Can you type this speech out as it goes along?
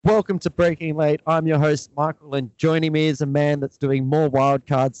welcome to Breaking Late. I'm your host, Michael, and joining me is a man that's doing more wild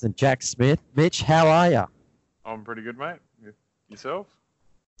cards than Jack Smith. Mitch, how are you? I'm pretty good, mate. Yourself?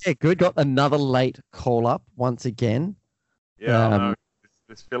 Yeah, good. Got another late call-up once again. Yeah, I know.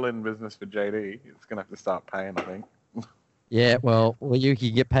 This fill-in business for JD, it's going to have to start paying, I think. Yeah, well, you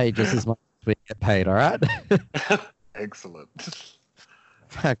can get paid just as much as we get paid, all right? Excellent. In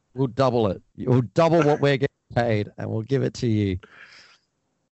fact, we'll double it. We'll double what we're getting paid, and we'll give it to you.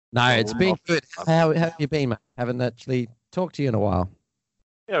 No, Well, it's been good. How have you been, mate? Haven't actually talked to you in a while.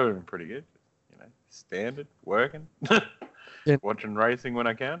 Yeah, we've been pretty good. You know, standard, working, Yeah. watching racing when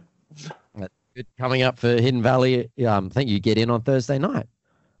I can. That's good. Coming up for Hidden Valley, I think you get in on Thursday night.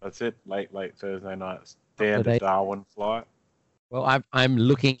 That's it. Late Thursday night. Standard Darwin flight. Well, I'm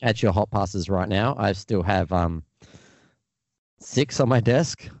looking at your hot passes right now. I still have 6 on my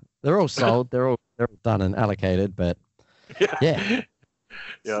desk. They're all sold. They're all done and allocated. But yeah.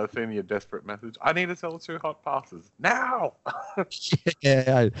 Yeah, I've seen your desperate message. I need to sell 2 hot passes now.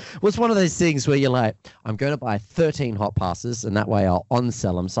 Yeah. Well, it's one of those things where you're like, I'm going to buy 13 hot passes, and that way I'll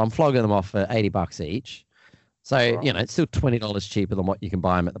on-sell them. So I'm flogging them off for $80 each. So Right. it's still $20 cheaper than what you can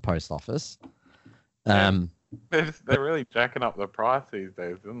buy them at the post office. They're really jacking up the price these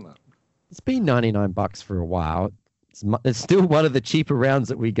days, isn't it? It's been $99 for a while. It's still one of the cheaper rounds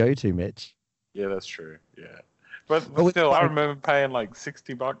that we go to, Mitch. Yeah, that's true. Yeah. But still, I remember paying like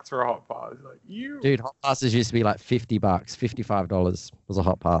 $60 for a hot pass. Like, Dude, hot passes used to be like $50, $55 was a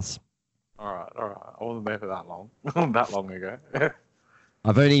hot pass. All right. I wasn't there for that long. That long ago.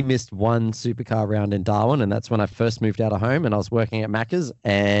 I've only missed one supercar round in Darwin, and that's when I first moved out of home, and I was working at Macca's,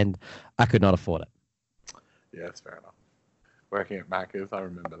 and I could not afford it. Yeah, that's fair enough. Working at Macca's, I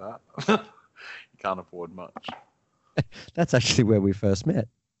remember that. You can't afford much. That's actually where we first met.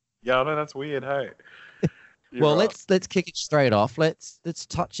 Yeah, I know, that's weird, hey. Well, let's kick it straight off. Let's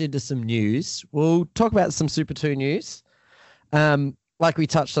touch into some news. We'll talk about some Super 2 news. Like we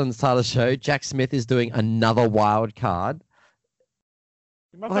touched on the start of the show, Jack Smith is doing another wild card.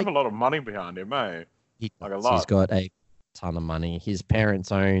 He must have a lot of money behind him, eh? Like a lot. He's got a ton of money. His parents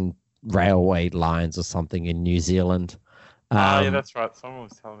own railway lines or something in New Zealand. Yeah, that's right. Someone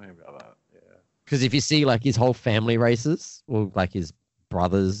was telling me about that. Yeah. Because if you see like his whole family races, or like his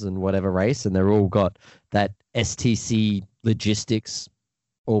brothers and whatever race, and they're all got that STC logistics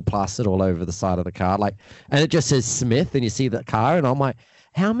all plastered all over the side of the car, like, and it just says Smith, and you see that car, and I'm like,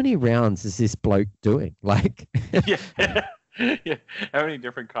 how many rounds is this bloke doing? Like, yeah. Yeah. How many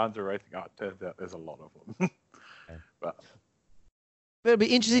different kinds of racing? Oh, it turns out there's a lot of them. But it'll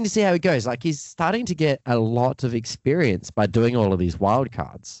be interesting to see how it goes. Like, he's starting to get a lot of experience by doing all of these wild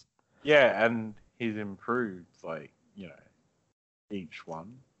cards. Yeah, and he's improved, like, each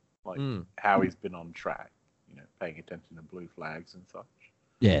one, like how he's been on track, paying attention to blue flags and such.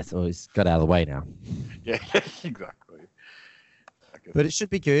 Yeah, so he's got out of the way now. Yeah, exactly. But it should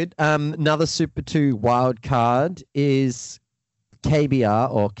be good. Another Super 2 wild card is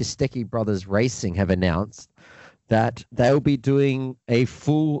KBR, or Kostecki Brothers Racing, have announced that they'll be doing a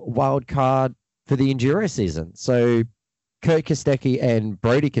full wild card for the Enduro season. So Kurt Kostecki and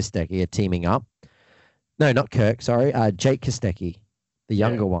Brody Kostecki are teaming up. No, not Kirk, sorry. Jake Kostecki, the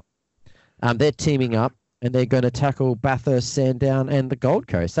younger one. They're teaming up, and they're going to tackle Bathurst, Sandown, and the Gold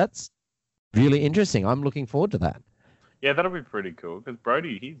Coast. That's really interesting. I'm looking forward to that. Yeah, that'll be pretty cool, because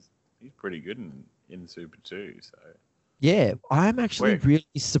Brody, he's pretty good in Super 2. So yeah, I'm actually really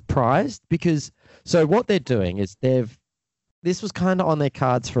surprised, because so what they're doing is this was kind of on their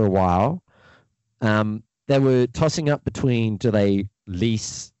cards for a while. They were tossing up between, do they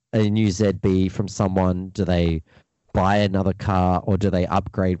lease a new ZB from someone? Do they buy another car, or do they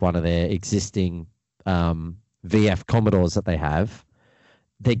upgrade one of their existing VF Commodores that they have?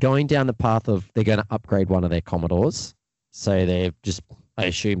 They're going down the path of they're going to upgrade one of their Commodores. So I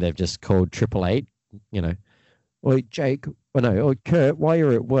assume they've just called 888, Oi, Jake, Kurt, while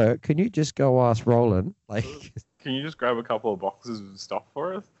you're at work, can you just go ask Roland? Like, can you just grab a couple of boxes of stuff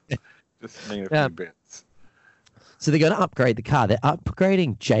for us? Just need a few bits. So they're going to upgrade the car. They're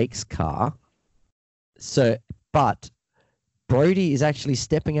upgrading Jake's car. But Brody is actually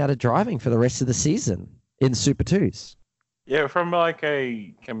stepping out of driving for the rest of the season in Super 2s. Yeah, from like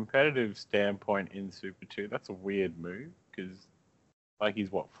a competitive standpoint in Super 2, that's a weird move, because like he's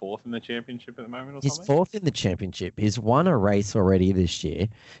fourth in the championship at the moment or something? He's fourth in the championship. He's won a race already this year.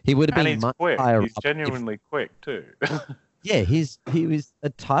 He would have been much higher. He's genuinely quick too. Yeah, he was a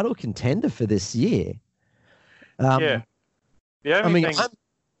title contender for this year. Yeah.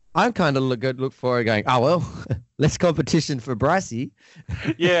 I'm kind of look forward going, oh, well, less competition for Brycey.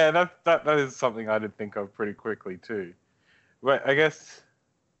 Yeah, that is something I did think of pretty quickly too. But I guess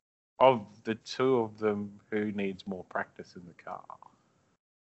of the two of them, who needs more practice in the car?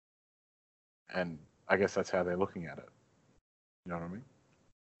 And I guess that's how they're looking at it. You know what I mean?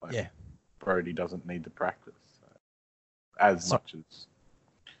 Like, Yeah. Brody doesn't need the practice as much as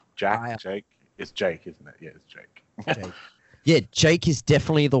Jake. It's Jake, isn't it? Yeah, it's Jake. Jake. Yeah, Jake is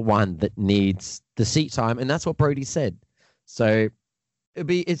definitely the one that needs the seat time, and that's what Brody said. So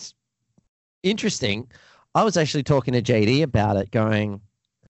it's interesting. I was actually talking to JD about it, going,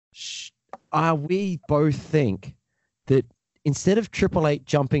 we both think that instead of Triple Eight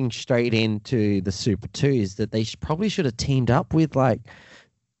jumping straight into the Super Twos, that they probably should have teamed up with, like,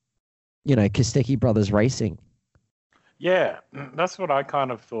 Kostecki Brothers Racing. Yeah, that's what I kind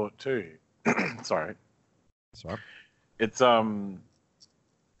of thought too. Sorry. It's and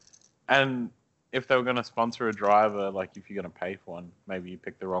if they were going to sponsor a driver, like if you're going to pay for one, maybe you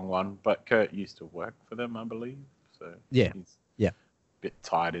pick the wrong one. But Kurt used to work for them, I believe. So yeah, he's a bit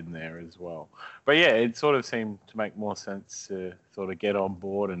tied in there as well. But yeah, it sort of seemed to make more sense to sort of get on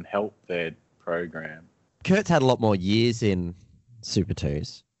board and help their program. Kurt's had a lot more years in Super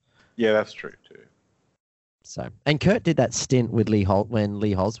Twos. Yeah, that's true too. So, and Kurt did that stint with when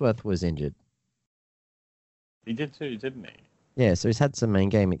Lee Holsworth was injured. He did too, didn't he? Yeah, so he's had some main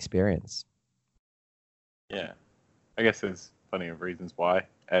game experience. Yeah, I guess there's plenty of reasons why,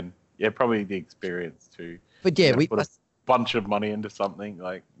 and yeah, probably the experience too. But yeah, we put a bunch of money into something.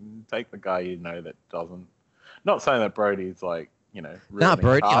 Like, take the guy that doesn't. Not saying that Brody's like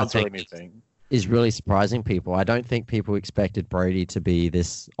Brody, I think, or anything. Is really surprising people. I don't think people expected Brody to be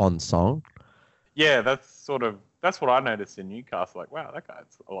this on song. Yeah, that's what I noticed in Newcastle. Like, wow, that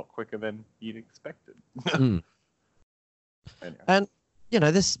guy's a lot quicker than you'd expected. Anyway. And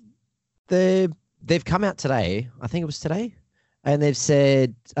they've come out today. I think it was today, and they've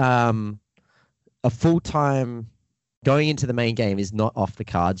said a full-time going into the main game is not off the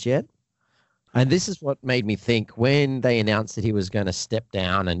cards yet. And this is what made me think when they announced that he was going to step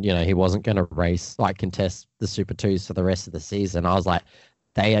down and, he wasn't going to contest the Super Twos for the rest of the season. I was like,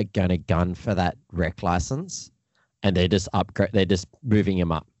 they are going to gun for that rec license, and they're just moving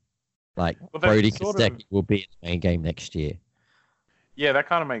him up. Like, Brody Kostecki will be in the main game next year. Yeah, that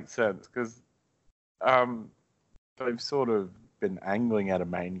kind of makes sense because they've sort of been angling at a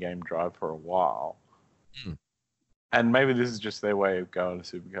main game drive for a while. And maybe this is just their way of going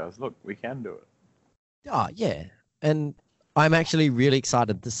to Supercars. Look, we can do it. Oh, yeah. And I'm actually really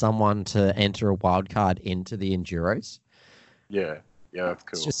excited for someone to enter a wild card into the Enduros. Yeah, that's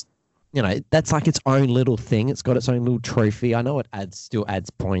cool. It's just, that's like its own little thing. It's got its own little trophy. I know it still adds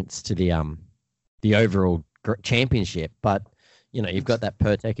points to the overall championship, but, you've got that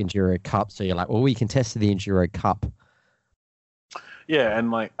Pertec Enduro Cup, so you're like, well, we can test the Enduro Cup. Yeah,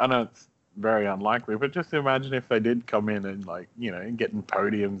 and I know it's very unlikely, but just imagine if they did come in and getting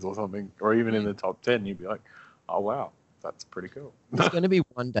podiums or something, or even in the top 10, you'd be like, oh wow, that's pretty cool. There's going to be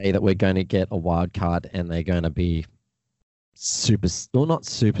one day that we're going to get a wild card and they're going to be not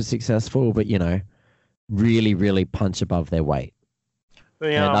super successful, but really, really punch above their weight.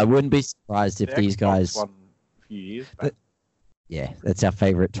 And I wouldn't be surprised if these guys won a few years back. Yeah, that's our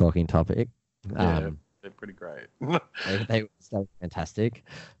favorite talking topic. They're pretty great. they were fantastic.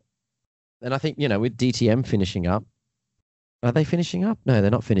 And I think, with DTM finishing up, are they finishing up? No,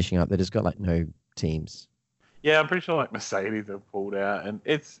 they're not finishing up. They just got no teams. Yeah, I'm pretty sure Mercedes have pulled out, and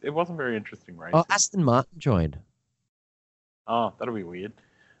it wasn't very interesting racing. Oh, Aston Martin joined. Oh, that'll be weird.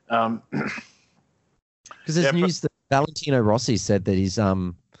 Because there's news that Valentino Rossi said that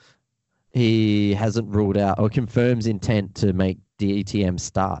he hasn't ruled out or confirms intent to make DTM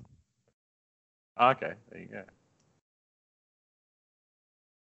start. Okay, there you go.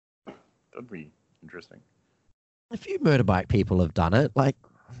 That'd be interesting. A few motorbike people have done it. Like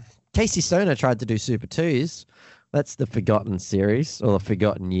Casey Stoner tried to do Super 2s. That's the Forgotten Series or the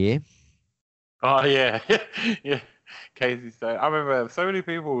Forgotten Year. Oh, yeah. Yeah. Casey Stoner. I remember so many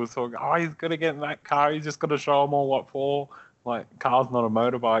people were talking, oh, he's going to get in that car. He's just going to show them all what for. Like, car's not a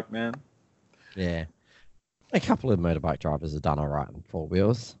motorbike, man. Yeah. A couple of motorbike drivers have done all right on four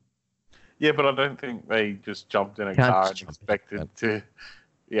wheels. Yeah, but I don't think they just jumped in a car and expected to...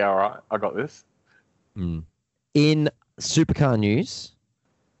 Yeah, all right. I got this. In supercar news,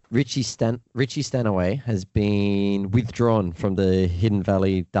 Richie Stanaway has been withdrawn from the Hidden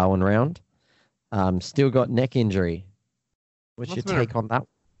Valley Darwin round. Still got neck injury. What's your take on that?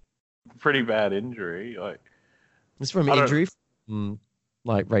 Pretty bad injury. It's from injury, from,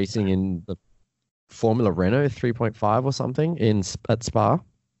 racing in the Formula Renault 3.5 or something at Spa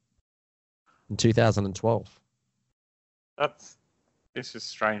in 2012. It's just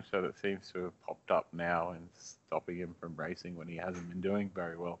strange that it seems to have popped up now and stopping him from racing when he hasn't been doing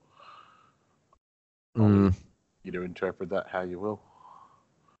very well. You to interpret that how you will.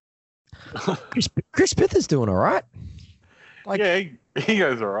 Chris Pither's doing all right. Yeah, he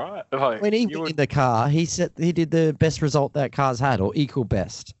goes all right. Like, when he went in the car, he said he did the best result that car's had, or equal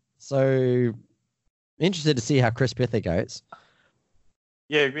best. So, interested to see how Chris Pither goes.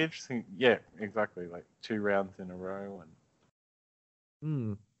 Yeah, it'd be interesting. Yeah, exactly. Like 2 rounds in a row.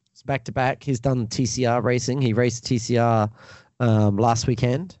 It's back to back. He's done TCR racing. He raced TCR last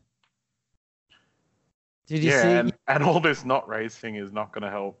weekend. Did you see? And all this not racing is not going to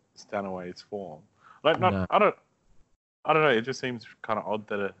help Stanaway's form. Like, No. I don't know. It just seems kind of odd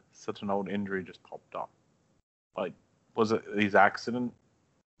that such an old injury just popped up. Like, was it his accident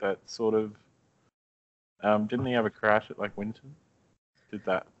that sort of? Didn't he have a crash at like Winton? Did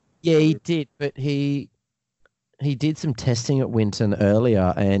that? Yeah, he did, but he did some testing at Winton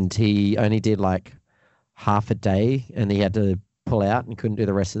earlier, and he only did like half a day, and he had to pull out and couldn't do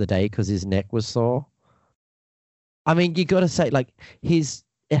the rest of the day because his neck was sore. I mean, you got to say, like, it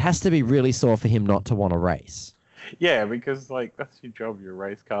has to be really sore for him not to want to race. Yeah, because like that's your job. You're a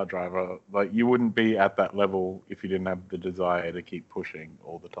race car driver. Like, you wouldn't be at that level if you didn't have the desire to keep pushing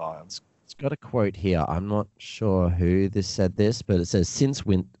all the time. It's got a quote here. I'm not sure who said this, but it says, since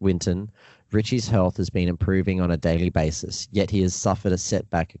Winton, Richie's health has been improving on a daily basis, yet he has suffered a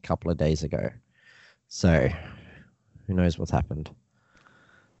setback a couple of days ago. So, who knows what's happened?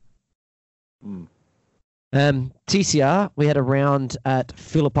 TCR, we had a round at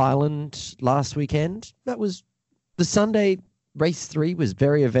Phillip Island last weekend. That was the Sunday race 3 was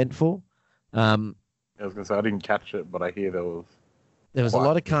very eventful. I was going to say, I didn't catch it, but I hear there was a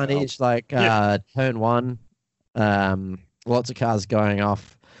lot of carnage, turn 1, lots of cars going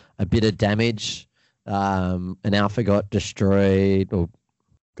off, a bit of damage. An Alpha got destroyed, or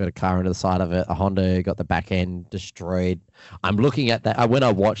got a car into the side of it. A Honda got the back end destroyed. I'm looking at that. When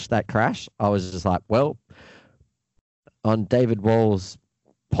I watched that crash, I was just like, well, on David Wall's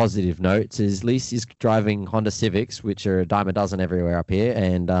positive notes, at least he's driving Honda Civics, which are a dime a dozen everywhere up here,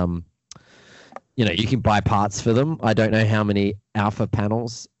 and you can buy parts for them. I don't know how many Alpha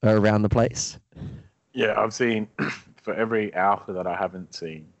panels are around the place. Yeah, I've seen, for every Alpha that I haven't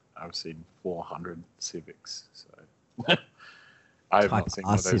seen, I've seen 400 Civics. So I have not seen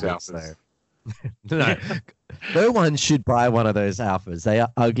one of those Alphas. No, no one should buy one of those Alphas. They are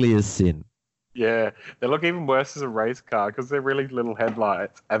ugly as sin. Yeah, they look even worse as a race car because they're really little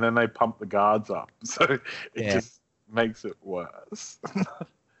headlights, and then they pump the guards up, so it just makes it worse.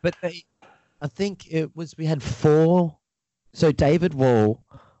 But I think we had 4. So David Wall,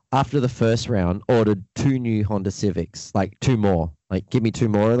 after the first round, ordered 2 new Honda Civics, like 2 more, like give me 2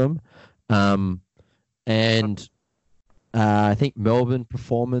 more of them. And I think Melbourne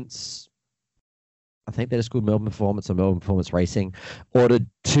Performance, I think they're just called Melbourne Performance or Melbourne Performance Racing, ordered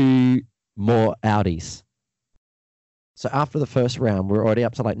 2 more Audis. So after the first round, we're already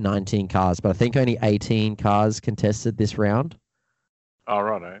up to like 19 cars, but I think only 18 cars contested this round. Oh,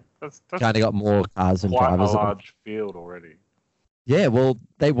 right. That's kind of got more cars and drivers. Quite a large field already. Yeah, well,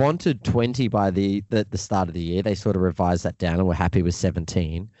 they wanted 20 by the start of the year. They sort of revised that down and were happy with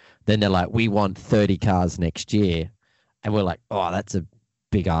 17. Then they're like, we want 30 cars next year. And we're like, oh, that's a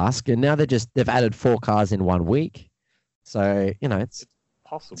big ask. And now they've added 4 cars in 1 week. So, it's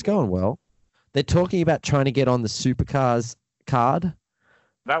possible. It's going well. They're talking about trying to get on the supercars card.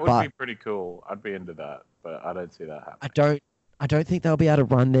 That would be pretty cool. I'd be into that, but I don't see that happening. I don't think they'll be able to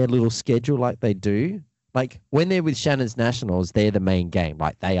run their little schedule like they do. Like, when they're with Shannon's Nationals, they're the main game.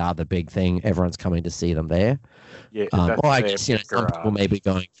 Like, they are the big thing. Everyone's coming to see them there. Yeah, I guess, some people may be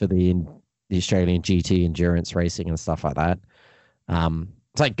going for the Australian GT endurance racing and stuff like that.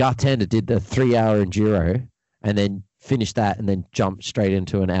 It's like Garth Tander did the 3-hour enduro and then finished that and then jumped straight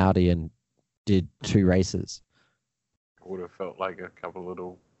into an Audi and did 2 races. It would have felt like a couple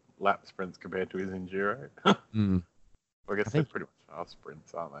little lap sprints compared to his enduro. I guess they're pretty much fast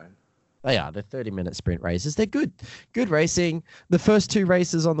sprints, aren't they? They are. They're 30-minute sprint races. They're good racing. The first 2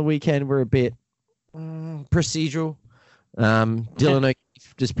 races on the weekend were a bit procedural. Dylan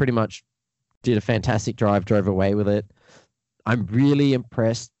O'Keefe just pretty much did a fantastic drive, drove away with it. I'm really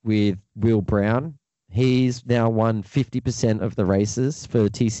impressed with Will Brown. He's now won 50% of the races for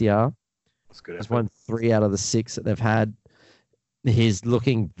TCR. That's good. He's won 3 out of the 6 that they've had. He's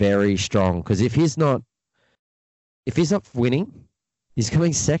looking very strong because if he's not winning, he's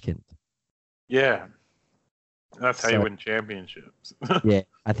coming second. Yeah. That's how you win championships. Yeah,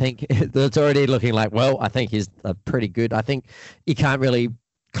 I think it's already looking like, well, I think he's pretty good. I think you can't really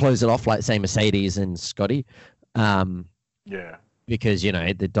close it off like, say, Mercedes and Scotty. Yeah. Because,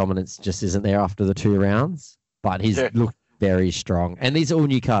 the dominance just isn't there after the 2 rounds. But he's looked very strong. And these are all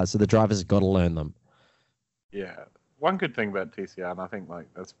new cars, so the drivers have got to learn them. Yeah. One good thing about TCR, and I think like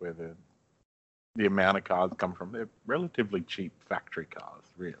that's where the amount of cars come from. They're relatively cheap factory cars,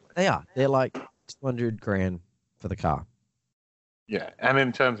 really. They are. They're like 200 grand for the car. Yeah, and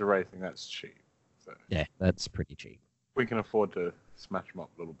in terms of racing, that's cheap. So Yeah, that's pretty cheap. we can afford to smash them up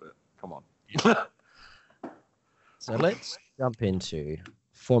a little bit. Come on. So let's jump into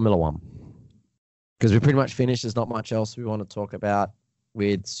Formula One. Because we pretty much finished. There's not much else we want to talk about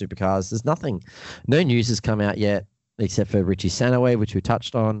with supercars. There's nothing. No news has come out yet, except for Richie Sanaway, which we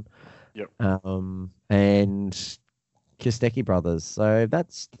touched on. Yep. And Kostecki brothers. So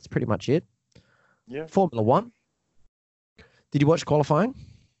that's pretty much it. Yeah. Formula One. Did you watch qualifying?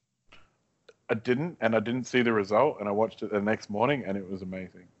 I didn't, and I didn't see the result, and I watched it the next morning, and it was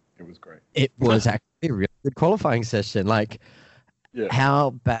amazing. It was great. It was actually a really good qualifying session. Like,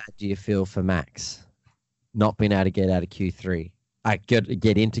 how bad do you feel for Max not being able to get out of Q3?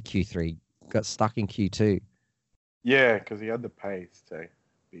 Get into Q3, got stuck in Q2. Yeah, because he had the pace to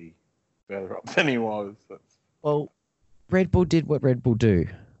be further up than he was. Well, Red Bull did what Red Bull do.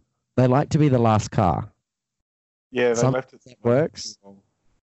 They like to be the last car. Yeah, they left it. Works.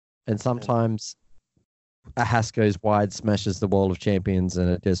 And sometimes a Haas goes wide, smashes the wall of champions, and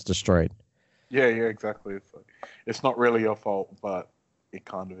it gets destroyed. Yeah, exactly. It's not really your fault, but it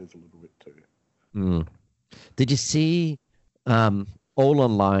kind of is a little bit too. Did you see all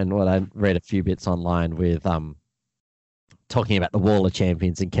online? Well, I read a few bits online with talking about the wall of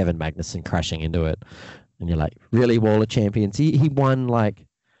champions and Kevin Magnussen crashing into it, and you're like, really, wall of champions? He won like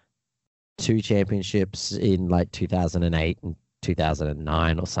 2 championships in like 2008 and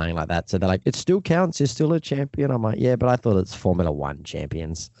 2009 or something like that. So they're like, it still counts. You're still a champion. I'm like, yeah, but I thought it's Formula One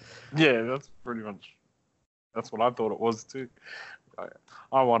champions. Yeah, that's pretty much. That's what I thought it was too.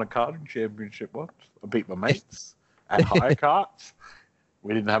 I won a karting championship once. I beat my mates at higher karts.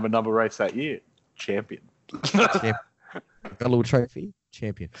 We didn't have another race that year. Champion. Got a little trophy.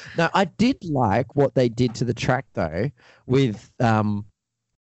 Champion. Now, I did like what they did to the track though. With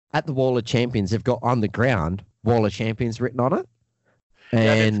at the Wall of Champions, they've got on the ground Wall of Champions written on it. And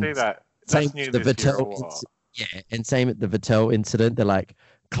yeah, I did see that. Same with the Vettel. Yeah, and same at the Vettel incident. They're like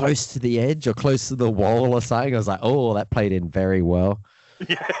close to the edge or close to the wall or something. I was like, oh, that played in very well.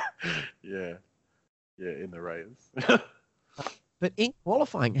 Yeah, in the race. But in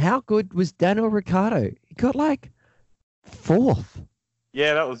qualifying, how good was Daniel Ricciardo? He got like 4th.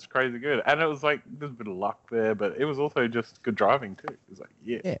 Yeah, that was crazy good. And it was like, there's a bit of luck there, but it was also just good driving too. It was like,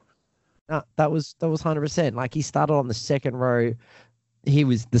 yeah. No, that was 100%. Like, he started on the second row.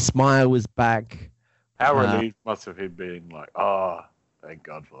 The smile was back. How relieved must have been being like, oh, thank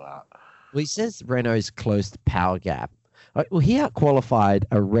God for that. Well, he says Renault's closed power gap. Well, he out-qualified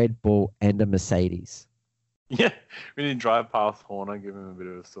a Red Bull and a Mercedes. Yeah, we didn't drive past Horner, give him a bit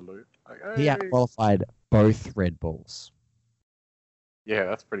of a salute. Like, hey. He out-qualified both Red Bulls. Yeah,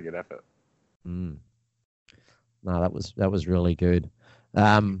 that's pretty good effort. No, that was really good.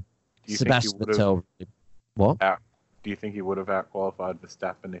 Sebastian Vettel. What? Do you think he would have out-qualified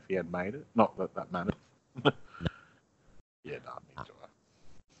Verstappen if he had made it? Not that matters. No. Yeah, no.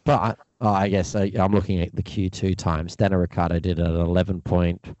 But I guess I'm looking at the Q2 times. Daniel Ricciardo did an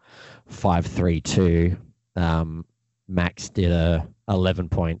 11.532. Max did a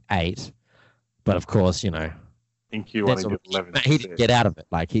 11.8. But of course, you know, in Q1 he did 11. He didn't get out of it.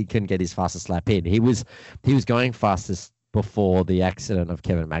 Like, he couldn't get his fastest lap in. He was going fastest before the accident of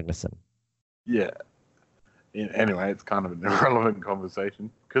Kevin Magnussen. Yeah. Anyway, it's kind of an irrelevant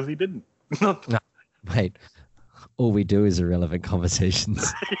conversation because he didn't. No, mate. All we do is irrelevant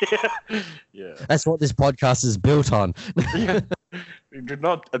conversations. Yeah. That's what this podcast is built on. We do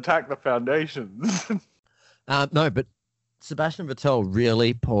not attack the foundations. No, but Sebastian Vettel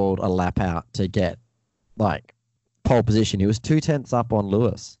really pulled a lap out to get, like, pole position. He was 0.2 up on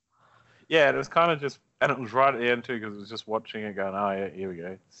Lewis. Yeah, and it was kind of just, and it was right at the end too, because it was just watching it going, oh yeah, here we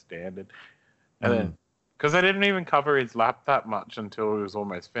go, standard. And then, because they didn't even cover his lap that much until it was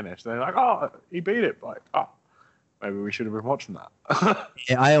almost finished. They're like, oh, he beat it. Like, oh, maybe we should have been watching that.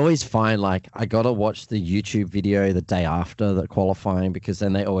 Yeah, I always find, like, I got to watch the YouTube video the day after the qualifying, because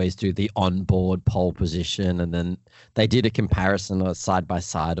then they always do the onboard pole position. And then they did a comparison side by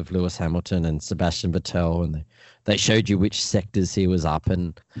side of Lewis Hamilton and Sebastian Vettel. And they showed you which sectors he was up.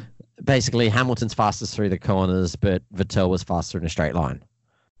 And basically, Hamilton's fastest through the corners, but Vettel was faster in a straight line.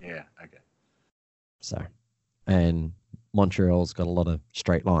 Yeah, okay. So, and Montreal's got a lot of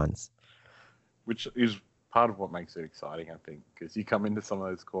straight lines. Which is part of what makes it exciting, I think, because you come into some of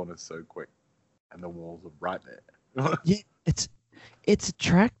those corners so quick and the walls are right there. Yeah, it's a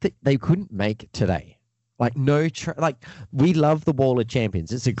track that they couldn't make today. Like, like, we love the Wall of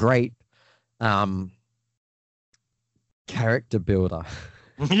Champions. It's a great character builder.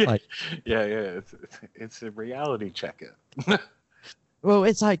 Yeah, Like, yeah. It's a reality checker. well,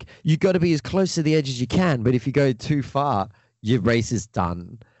 it's like you got to be as close to the edge as you can, but if you go too far, your race is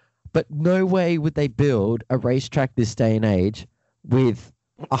done. But no way would they build a racetrack this day and age with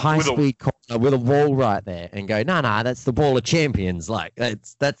a high With a- speed corner with a wall right there and go, no, that's the wall of champions. Like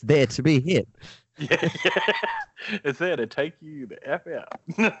that's there to be hit. Yeah, it's there to take you the F out.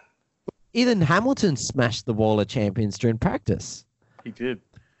 Even Hamilton smashed the wall of champions during practice. He did.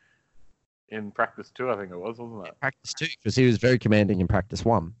 In practice 2, I think it was, wasn't it? Practice 2, because he was very commanding in practice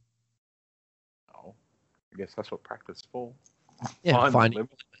 1. Oh, I guess that's what practice for. Yeah, finding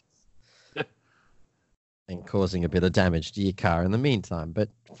limits. and causing a bit of damage to your car in the meantime, but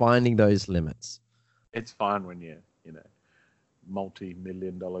finding those limits. It's fine when you're,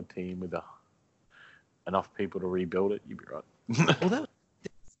 multi-million-dollar team with enough people to rebuild it. You'd be right. Well, that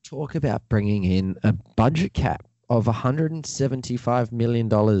talk about bringing in a budget cap of $175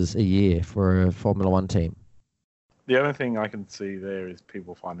 million a year for a Formula One team. The only thing I can see there is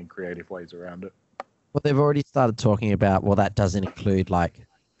people finding creative ways around it. Well, they've already started talking about, well, that doesn't include like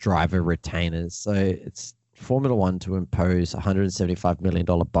driver retainers. So it's Formula One to impose $175 million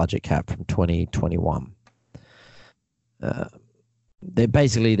budget cap from 2021.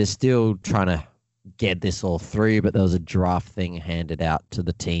 They're still trying to get this all through, but there was a draft thing handed out to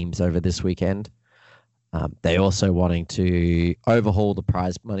the teams over this weekend. They also wanting to overhaul the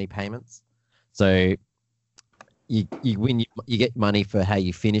prize money payments. So you win, you get money for how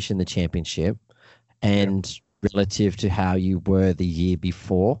you finish in the championship, and relative to how you were the year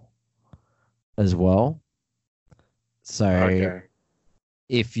before as well. So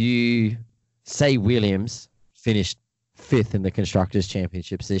if you say Williams finished 5th in the Constructors'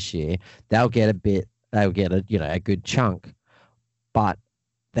 Championships this year, they'll get a good chunk, but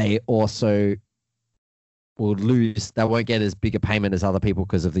they also will lose. They won't get as big a payment as other people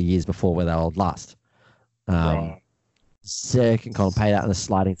because of the years before where they were last. Right. Second column paid out on a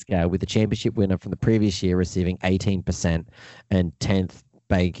sliding scale, with the championship winner from the previous year receiving 18% and 10th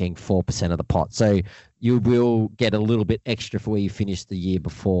banking 4% of the pot. So you will get a little bit extra for where you finished the year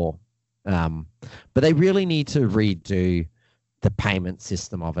before. But they really need to redo the payment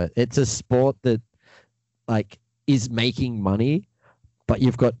system of it. It's a sport that is making money, but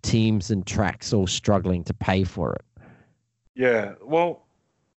you've got teams and tracks all struggling to pay for it. Yeah, well,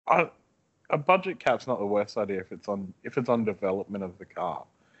 a budget cap's not the worst idea if it's on development of the car.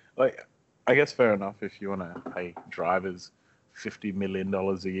 Like, I guess fair enough if you want to pay drivers $50 million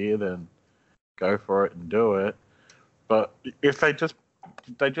a year, then go for it and do it. But if they just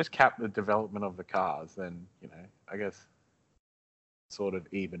cap the development of the cars, then I guess sort of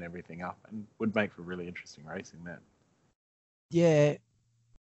even everything up and would make for really interesting racing then. Yeah.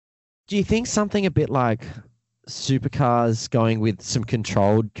 Do you think something a bit like supercars going with some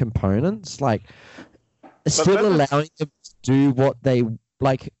controlled components, like still allowing them to do what they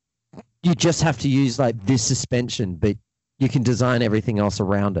like? You just have to use like this suspension, but you can design everything else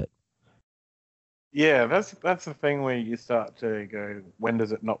around it. Yeah, that's the thing where you start to go, when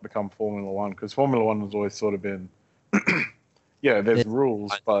does it not become Formula One? Because Formula One has always sort of been, there's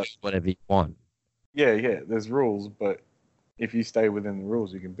rules, but whatever you want. Yeah, there's rules, but if you stay within the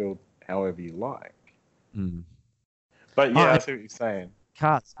rules, you can build however you like. Mm. But yeah, I see what you're saying.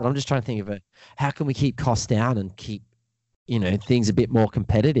 Cars, but I'm just trying to think of how can we keep costs down and keep, things a bit more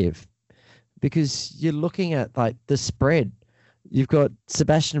competitive? Because you're looking at like the spread. You've got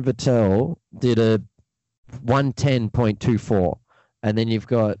Sebastian Vettel did a 110.24, and then you've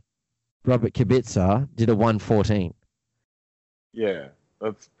got Robert Kubica did a 114. Yeah,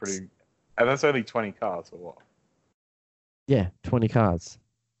 that's pretty. And that's only 20 cars or what? Yeah, 20 cars.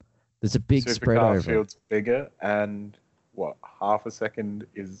 There's a big spread over. Supercar field's bigger, and what, half a second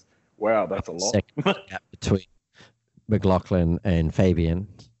is, wow, that's a lot. Gap between McLaughlin and Fabian,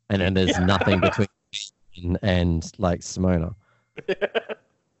 and then there's nothing between and like Simona.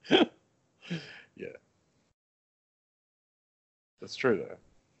 Yeah. That's true though.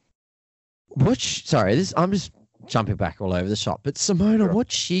 I'm just jumping back all over the shop, but Simona,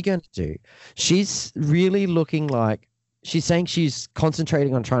 what's she going to do? She's really looking like she's saying she's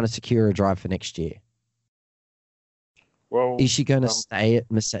concentrating on trying to secure a drive for next year. Well, is she going to stay at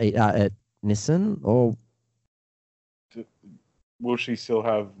Nissan, or will she still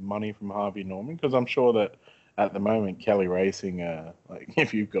have money from Harvey Norman? Because I'm sure that at the moment, Kelly Racing,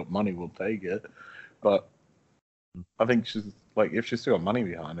 if you've got money, we'll take it. But I think if she's still got money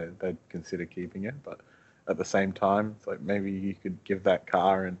behind it, they'd consider keeping it. But at the same time, it's like maybe you could give that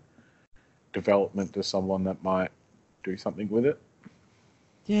car and development to someone that might do something with it.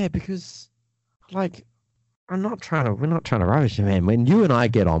 Yeah, because We're not trying to rubbish him, man. When you and I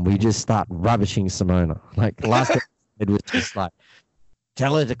get on, we just start rubbishing Simona. Like last episode was just like,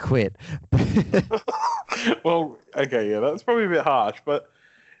 tell her to quit. Well, okay, yeah, that's probably a bit harsh, but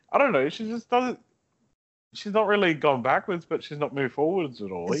I don't know. She just doesn't. She's not really gone backwards, but she's not moved forwards at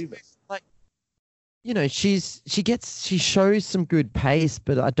all either. Like, she shows some good pace,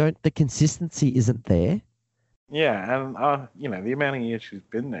 but the consistency isn't there. Yeah, and the amount of years she's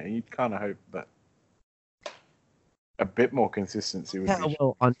been there, you'd kind of hope that a bit more consistency would be.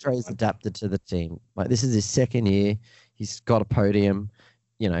 Well, Andre's adapted to the team. Like, this is his second year. He's got a podium.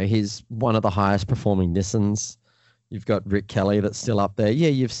 He's one of the highest performing Nissans. You've got Rick Kelly that's still up there. Yeah,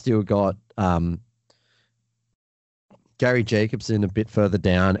 you've still got Gary Jacobson a bit further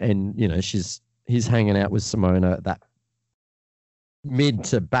down, and he's hanging out with Simona at that mid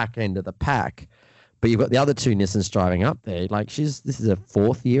to back end of the pack. But you've got the other two Nissans driving up there. Like, this is her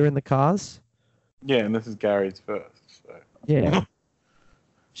fourth year in the cars. Yeah, and this is Gary's first. So. Yeah.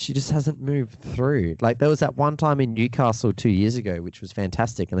 She just hasn't moved through. Like, there was that one time in Newcastle 2 years ago, which was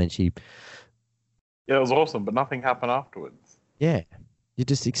fantastic, and then she... Yeah, it was awesome, but nothing happened afterwards. Yeah. You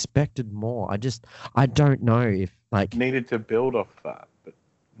just expected more. I don't know if, like... Needed to build off that, but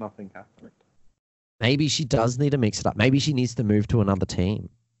nothing happened. Maybe she does need to mix it up. Maybe she needs to move to another team.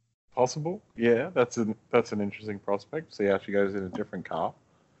 Possible. Yeah, that's an interesting prospect. See how she goes in a different car.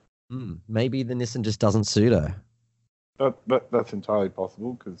 Maybe the Nissan just doesn't suit her. That's entirely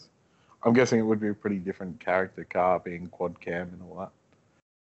possible, because I'm guessing it would be a pretty different character car, being quad cam and all that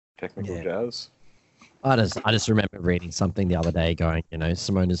technical jazz. I just remember reading something the other day going,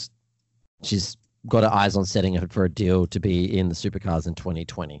 she's got her eyes on setting her for a deal to be in the supercars in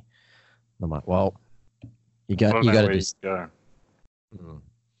 2020. And I'm like, well, you got to just go.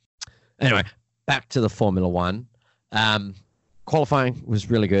 Anyway, back to the Formula One. Qualifying was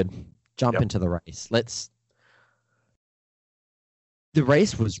really good. Jump into the race. The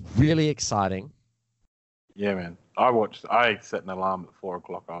race was really exciting. Yeah, man. I set an alarm at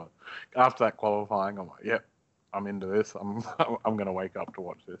 4:00. After that qualifying, I'm like, yep, I'm into this. I'm going to wake up to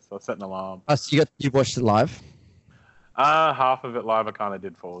watch this. So I set an alarm. Oh, so you watched it live? Half of it live. I kind of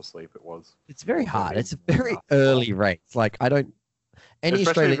did fall asleep. It's very hard. It's a very early race. Like, I don't... Any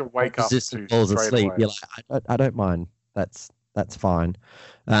Australian wake up falls asleep, you're like, I don't mind. That's fine.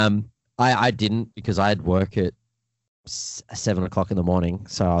 I didn't, because I had work at 7 o'clock in the morning.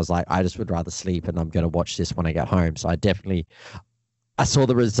 So I was like, I just would rather sleep, and I'm going to watch this when I get home. So I saw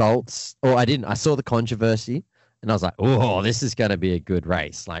the results, or I didn't. I saw the controversy, and I was like, oh, this is going to be a good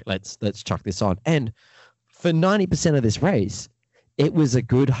race. Like, let's chuck this on. And for 90% of this race, it was a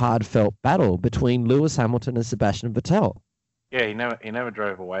good, hard-felt battle between Lewis Hamilton and Sebastian Vettel. Yeah, he never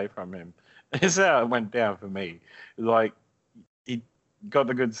drove away from him. This is how it went down for me. It was like, he got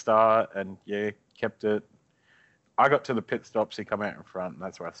the good start and, kept it. I got to the pit stops, he come out in front, and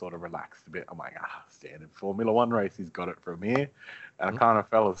that's where I sort of relaxed a bit. I'm like, standard Formula One race, he's got it from here. And I kind of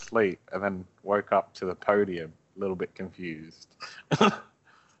fell asleep and then woke up to the podium a little bit confused.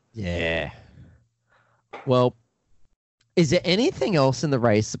 Yeah. Well, is there anything else in the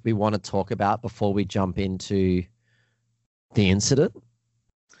race that we want to talk about before we jump into the incident?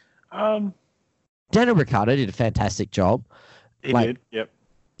 Daniel Ricciardo did a fantastic job. He did, yep.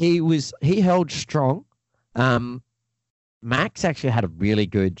 He held strong. Max actually had a really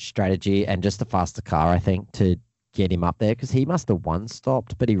good strategy and just a faster car, I think, to get him up there, because he must have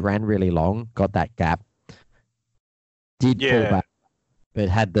stopped, but he ran really long, got that gap, did pull back, but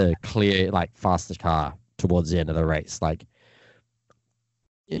had the clear, faster car towards the end of the race. That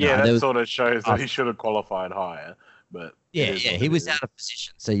sort of shows that he should have qualified higher, but he was out of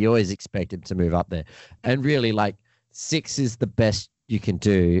position, so you always expect him to move up there. And really, 6 is the best you can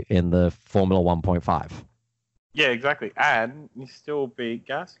do in the Formula 1.5. Yeah, exactly. And you still beat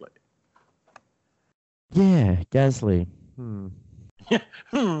Gasly. Yeah, Gasly. Yeah,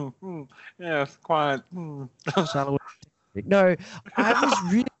 it's quite... No, I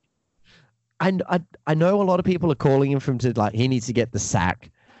was really... I know a lot of people are calling him he needs to get the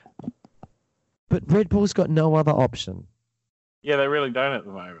sack. But Red Bull's got no other option. Yeah, they really don't at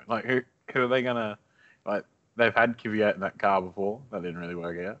the moment. Who are they going to... they've had Kvyat in that car before. That didn't really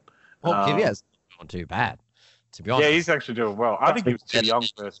work out. Well, Kvyat's not too bad, to be honest. Yeah, he's actually doing well. I think he was too young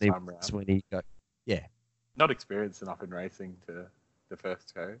first time around. When he got, not experienced enough in racing to the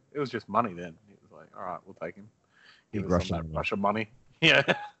first go. It was just money then. He was like, all right, we'll take him. Give us some of that Russian money. Yeah.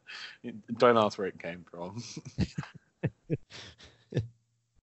 Don't ask where it came from.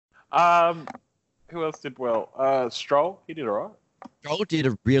 Who else did well? Stroll, he did all right. Stroll did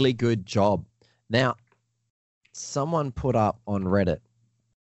a really good job. Now, someone put up on Reddit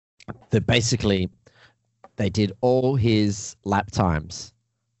that basically they did all his lap times,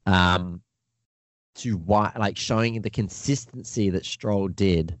 like showing the consistency that Stroll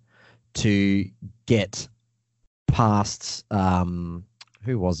did to get past.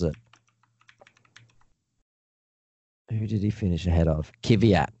 Who was it? Who did he finish ahead of?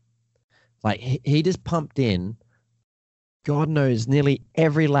 Kvyat. Like he just pumped in. God knows, nearly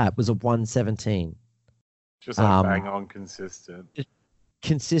every lap was a 117. Just like bang on consistent.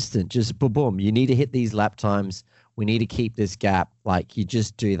 Consistent, just boom, boom. You need to hit these lap times. We need to keep this gap. Like you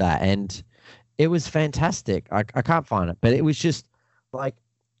just do that, and it was fantastic. I can't find it, but it was just like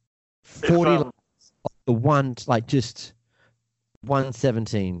 40 laps of the one, like just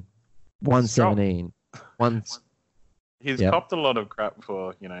 117, 117, one. He's copped a lot of crap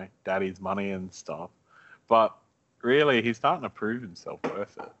for, daddy's money and stuff, but really he's starting to prove himself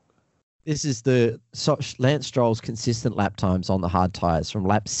worth it. This is Lance Stroll's consistent lap times on the hard tyres from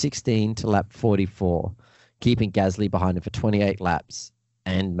lap 16 to lap 44, keeping Gasly behind him for 28 laps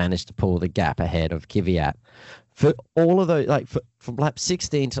and managed to pull the gap ahead of Kvyat. For all of those, like from lap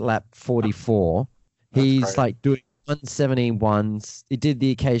 16 to lap 44, he's like doing 117 ones. He did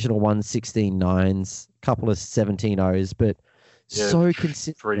the occasional 116 nines, a couple of 17 O's, but so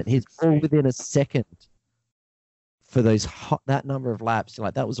consistent. He's all within a second for that number of laps.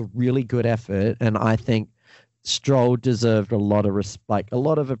 Like that was a really good effort, and I think Stroll deserved a lot of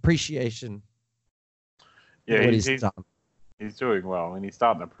appreciation. Yeah, he's done. He's doing well, and he's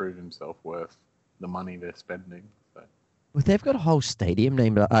starting to prove himself worth the money they're spending. So. Well, they've got a whole stadium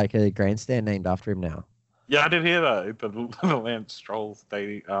named, like a grandstand named after him now. Yeah, I did hear that. The Lance Stroll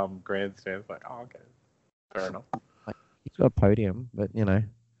stadium grandstand. It's like, oh, okay, fair enough. He's got a podium, but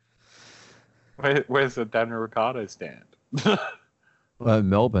Where's the Daniel Ricciardo stand?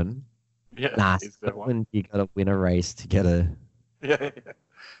 Melbourne. Yeah, nah, Melbourne, you got to win a race to get a. Yeah.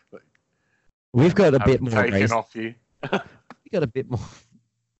 We've got a bit more race. Off you. We got a bit more.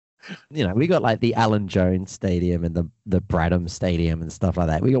 We got like the Alan Jones Stadium and the Bradham Stadium and stuff like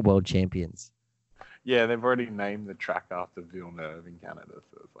that. We got world champions. Yeah, they've already named the track after Villeneuve in Canada,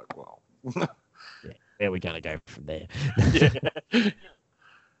 so it's like, well. Yeah, where are we going to go from there? Yeah.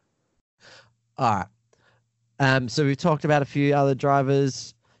 All right. So we've talked about a few other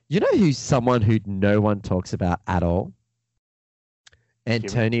drivers. You know who's someone who no one talks about at all?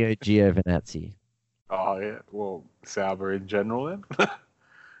 Antonio Giovinazzi. Oh, yeah. Well, Sauber in general then?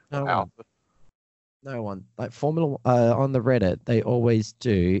 No one. Like Formula on the Reddit, they always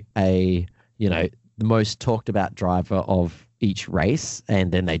do the most talked about driver of each race,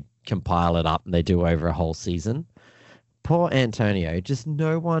 and then they compile it up and they do over a whole season. Poor Antonio, just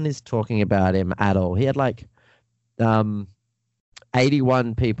no one is talking about him at all. He had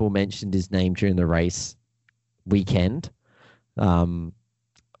 81 people mentioned his name during the race weekend,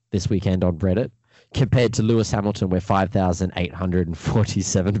 this weekend on Reddit, compared to Lewis Hamilton, where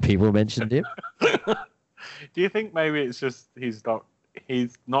 5,847 people mentioned him. Do you think maybe it's just he's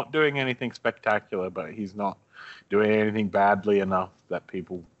not doing anything spectacular, but he's not doing anything badly enough that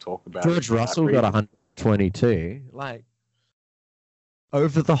people talk about? George Russell got 122.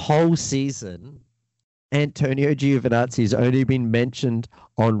 Over the whole season, Antonio Giovinazzi has only been mentioned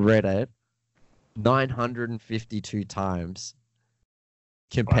on Reddit 952 times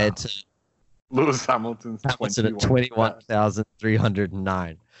compared to Lewis Hamilton's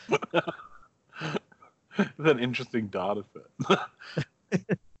 21,309. It's an interesting data set.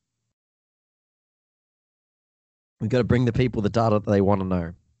 We've got to bring the people the data that they want to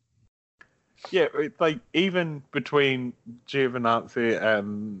know. Yeah, it's like even between Giovinazzi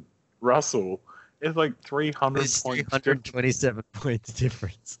and Russell, it's like 300 points. 327 points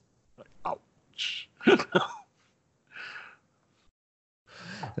difference. Ouch.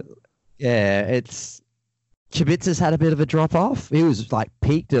 Yeah, Kubica's had a bit of a drop off. He was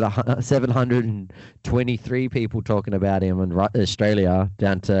peaked at 723 people talking about him in Australia,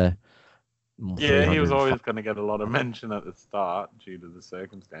 down to. Yeah, he was always going to get a lot of mention at the start due to the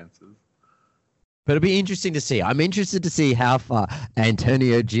circumstances. But it'll be interesting to see. I'm interested to see how far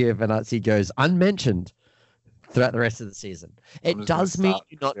Antonio Giovinazzi goes unmentioned throughout the rest of the season. It does mean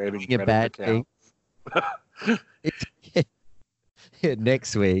you're not doing a bad thing.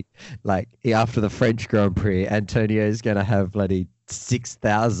 Next week, after the French Grand Prix, Antonio is going to have bloody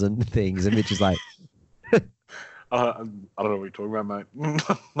 6,000 things, and Mitch is like, I don't know what you're talking about, mate.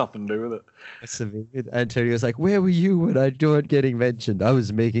 Nothing to do with it. Antonio's like, where were you when I wasn't getting mentioned? I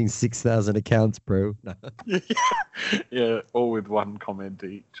was making 6,000 accounts, bro. No. Yeah, all with one comment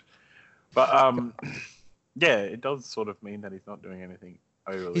each. But yeah, it does sort of mean that he's not doing anything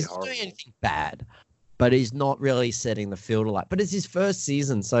overly horrible. He's not doing anything bad, but he's not really setting the field alight. But it's his first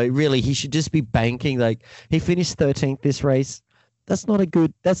season, so really he should just be banking. Like, he finished 13th this race. That's not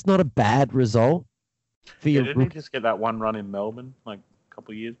a bad result for your didn't he just get that one run in Melbourne like a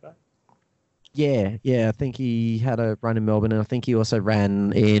couple of years back? Yeah. I think he had a run in Melbourne, and I think he also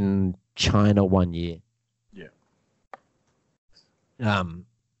ran in China one year. Yeah.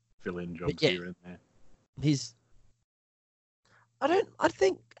 Fill in jobs here and there. I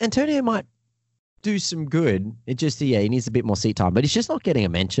think Antonio might do some good. It just, he needs a bit more seat time, but he's just not getting a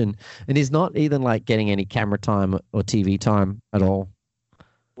mention, and he's not even like getting any camera time or TV time at all.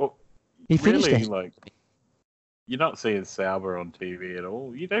 Well, he finished really, like, you're not seeing Sauber on TV at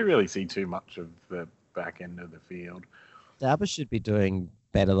all. You don't really see too much of the back end of the field. Sauber should be doing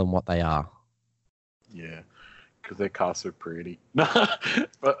better than what they are. Yeah, because their cars are pretty. but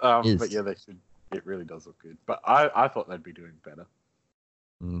yeah, they should. It really does look good. But I thought they'd be doing better.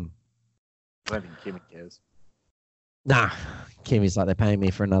 I don't think Kimi cares. Nah, Kimi's like, they're paying me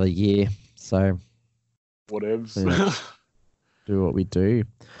for another year, so whatevs. Yeah, do what we do.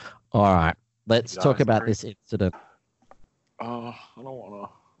 All right, let's talk about this incident. Oh, I don't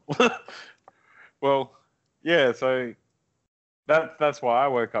want to. Well, yeah. So that's why I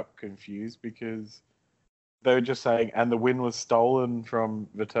woke up confused, because they were just saying, and the win was stolen from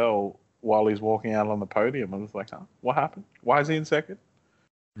Vettel while he's walking out on the podium. I was like, huh? What happened? Why is he in second?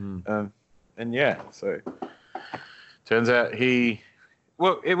 And yeah, so turns out it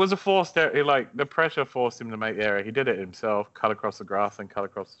was a forced error. Like, the pressure forced him to make the error. He did it himself, cut across the grass and cut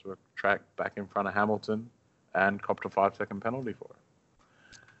across the track back in front of Hamilton, and copped a 5-second penalty for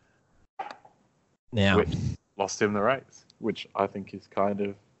it. Now, which lost him the race, which I think is kind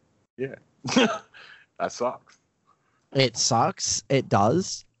of, that sucks. It sucks. It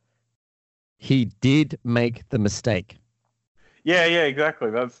does. He did make the mistake. Yeah, exactly.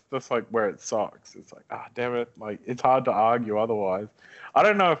 That's like where it sucks. It's like, damn it. Like, it's hard to argue otherwise. I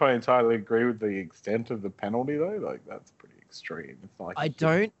don't know if I entirely agree with the extent of the penalty, though. Like, that's pretty extreme. It's like, I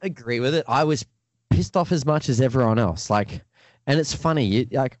don't agree with it. I was pissed off as much as everyone else. Like, and it's funny.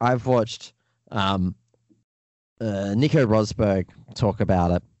 Like, I've watched Nico Rosberg talk about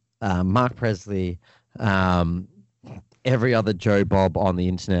it. Mark Presley, every other Joe Bob on the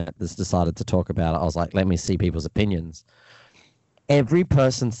internet that's decided to talk about it. I was like, let me see people's opinions. Every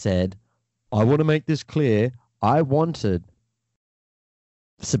person said, I want to make this clear. I wanted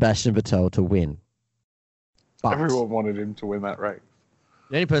Sebastian Vettel to win. But everyone wanted him to win that race.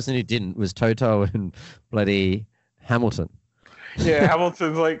 The only person who didn't was Toto and bloody Hamilton. Yeah,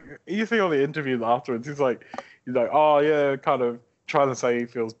 Hamilton's like, you see all the interviews afterwards, he's like, oh yeah, kind of trying to say he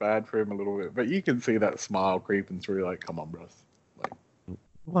feels bad for him a little bit, but you can see that smile creeping through, like, come on, bros. Like,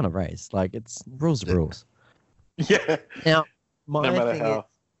 want a race. Like, it's rules are rules. Yeah. Now, no matter how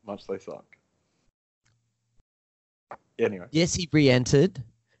much they suck. Anyway. Yes, he re-entered.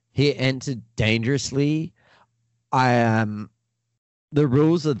 He entered dangerously. The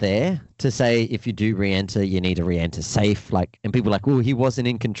rules are there to say if you do re-enter, you need to re-enter safe. Like, and people are like, oh, he wasn't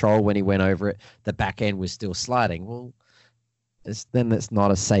in control when he went over it. The back end was still sliding. Well, then that's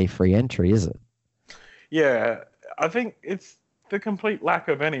not a safe re-entry, is it? Yeah, I think it's the complete lack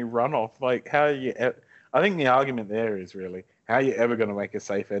of any runoff. Like, I think the argument there is really, how are you ever going to make a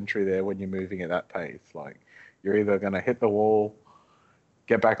safe entry there when you're moving at that pace? Like, you're either going to hit the wall,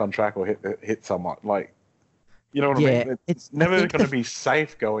 get back on track, or hit someone. Like, you know what I mean? It's never going to be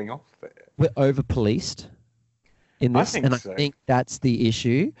safe going off there. We're over-policed in this, I think that's the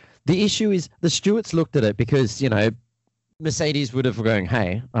issue. The issue is the stewards looked at it because, Mercedes would have going,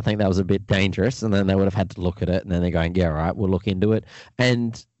 hey, I think that was a bit dangerous, and then they would have had to look at it, and then they're going, yeah, all right, we'll look into it.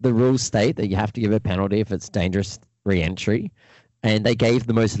 And the rules state that you have to give a penalty if it's dangerous re-entry, and they gave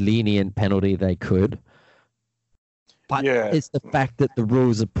the most lenient penalty they could. But it's the fact that the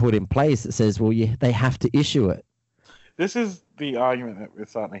rules are put in place that says, well, they have to issue it. This is the argument that we're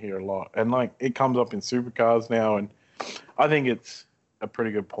starting to hear a lot, and like, it comes up in supercars now, and I think it's a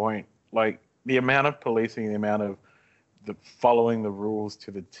pretty good point. Like, the amount of policing, the amount of following the rules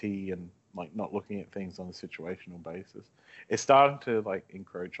to the T, and like not looking at things on a situational basis, it's starting to like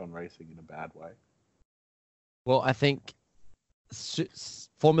encroach on racing in a bad way. Well, I think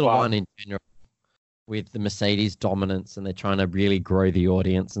Formula One in general, with the Mercedes dominance, and they're trying to really grow the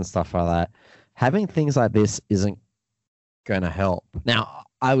audience and stuff like that, having things like this isn't going to help. Now,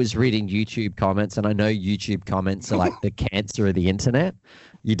 I was reading YouTube comments, and I know YouTube comments are like the cancer of the internet.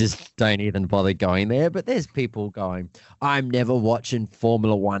 You just don't even bother going there. But there's people going, I'm never watching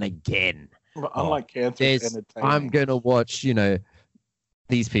Formula One again. But unlike cancer, it's entertaining. I'm going to watch,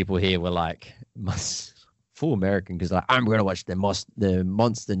 these people here were like, full American because like, I'm going to watch the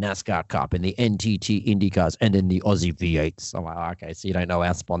Monster NASCAR Cup and the NTT IndyCars and then the Aussie V8s. I'm like, okay, so you don't know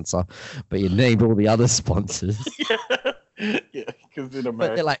our sponsor, but you named all the other sponsors. Yeah, because in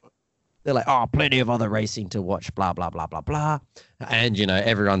America. But they're like, oh, plenty of other racing to watch, blah, blah, blah, blah, blah. And,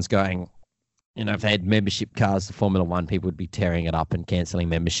 everyone's going, if they had membership cars to Formula One, people would be tearing it up and cancelling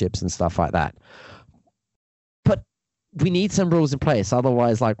memberships and stuff like that. But we need some rules in place.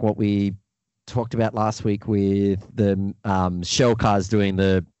 Otherwise, like what we talked about last week with the shell cars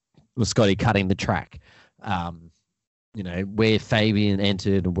doing Scotty cutting the track. Where Fabian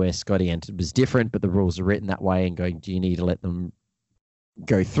entered and where Scotty entered was different, but the rules are written that way and going, do you need to let them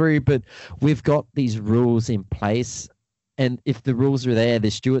go through? But we've got these rules in place. And if the rules are there,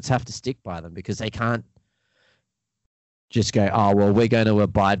 the stewards have to stick by them because they can't just go, oh, well, we're going to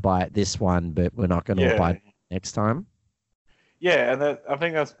abide by it this one, but we're not going to abide next time. Yeah, and I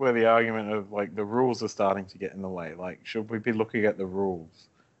think that's where the argument of like the rules are starting to get in the way. Like, should we be looking at the rules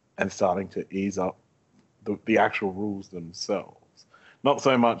and starting to ease up the actual rules themselves? Not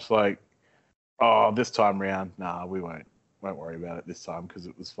so much like, oh, this time round, nah, we won't worry about it this time because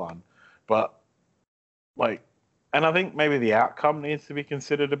it was fun. But like, and I think maybe the outcome needs to be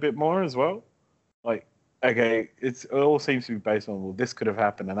considered a bit more as well. Like, okay, it all seems to be based on, well, this could have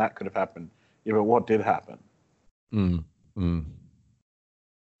happened and that could have happened. Yeah, but what did happen?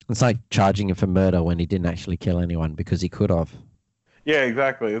 It's like charging him for murder when he didn't actually kill anyone because he could have. Yeah,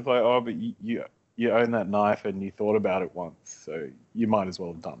 exactly. It's like, oh, but you own that knife and you thought about it once, so you might as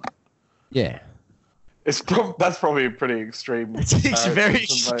well have done it. Yeah. That's probably a pretty extreme. It's a very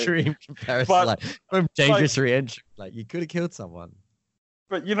extreme comparison. But, like, from dangerous re-entry, like you could have killed someone.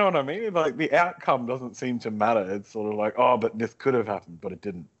 But you know what I mean? Like the outcome doesn't seem to matter. It's sort of like, oh, but this could have happened, but it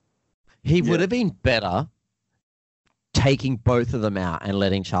didn't. He would have been better taking both of them out and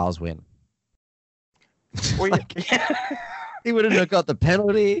letting Charles win. Well, he wouldn't have got the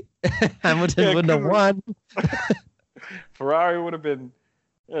penalty. Hamilton wouldn't have won. Ferrari would have been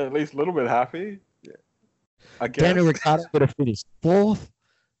at least a little bit happy. Yeah, I guess. Daniel Ricciardo would have finished fourth.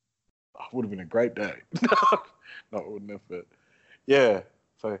 Oh, would have been a great day. No, it wouldn't have. But yeah.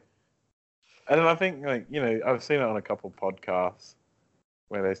 So, and I think I've seen it on a couple of podcasts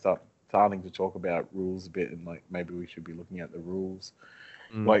where they starting to talk about rules a bit and like maybe we should be looking at the rules.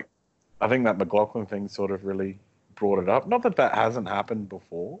 Like, I think that McLaughlin thing sort of really brought it up. Not that hasn't happened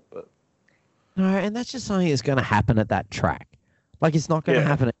before, but no, and that's just something that's going to happen at that track. Like, it's not going to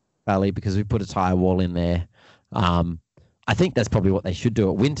happen at Valley because we put a tire wall in there. I think that's probably what they should do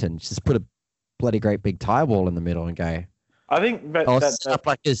at Winton. Just put a bloody great big tire wall in the middle and go. I think stuff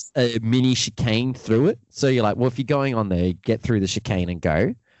like a mini chicane through it. So you're like, well, if you're going on there, get through the chicane and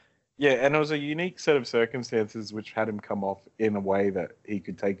go. Yeah, and it was a unique set of circumstances which had him come off in a way that he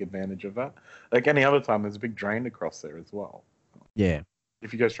could take advantage of that. Like any other time, there's a big drain across there as well. Yeah.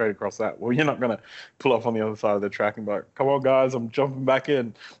 If you go straight across that, well, you're not going to pull off on the other side of the track and be like, come on, guys, I'm jumping back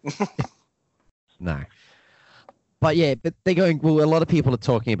in. No. But yeah, but they're going, well, a lot of people are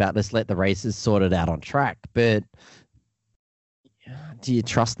talking about this, let the races sort it out on track. But do you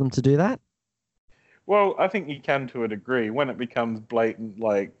trust them to do that? Well, I think you can to a degree. When it becomes blatant,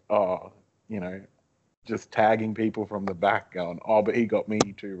 like, just tagging people from the back going, oh, but he got me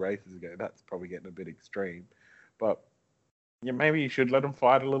 2 races ago. That's probably getting a bit extreme. But yeah, maybe you should let them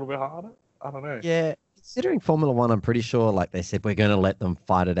fight a little bit harder. I don't know. Yeah, considering Formula One, I'm pretty sure, like they said, we're going to let them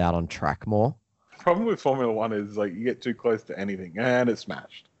fight it out on track more. The problem with Formula One is, like, you get too close to anything and it's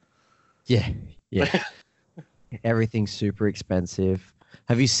smashed. Yeah. Everything's super expensive.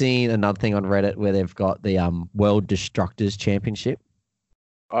 Have you seen another thing on Reddit where they've got the World Destructors Championship?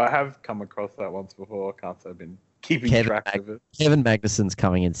 I have come across that once before. I can't say I've been keeping track of it. Kevin Magnussen's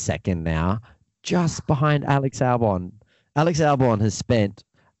coming in second now, just behind Alex Albon. Alex Albon has spent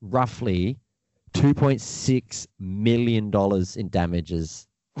roughly $2.6 million in damages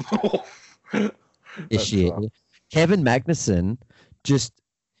this year. Rough. Kevin Magnussen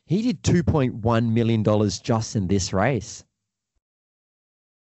he did $2.1 million just in this race.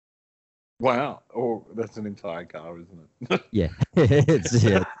 Wow. Oh, that's an entire car, isn't it? Yeah.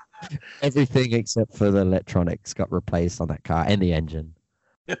 Everything except for the electronics got replaced on that car and the engine.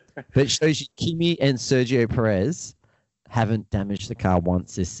 But it shows you Kimi and Sergio Perez haven't damaged the car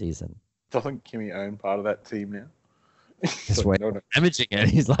once this season. Doesn't Kimi own part of that team now? That's why no. Damaging it.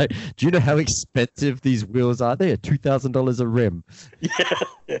 He's like, do you know how expensive these wheels are? They are $2,000 a rim.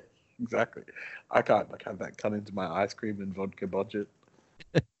 Yeah, exactly. I can't have that cut into my ice cream and vodka budget.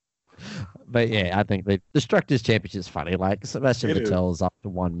 But yeah, I think the Destructors Championship is funny. Like Sebastian Vettel's up to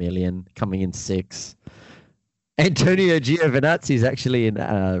 1 million, coming in 6th. Antonio Giovinazzi is actually in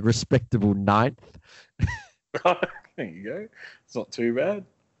a respectable 9th. There you go. It's not too bad.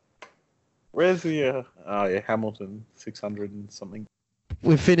 Where's the Hamilton 600 and something?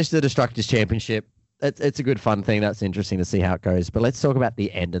 We've finished the Destructors Championship. It's a good fun thing. That's interesting to see how it goes. But let's talk about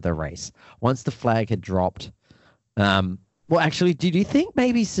the end of the race. Once the flag had dropped, well, actually, did you think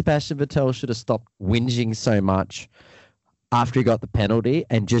maybe Sebastian Vettel should have stopped whinging so much after he got the penalty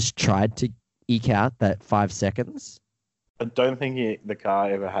and just tried to eke out that 5 seconds? I don't think the car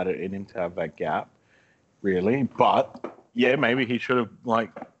ever had it in him to have that gap, really. But yeah, maybe he should have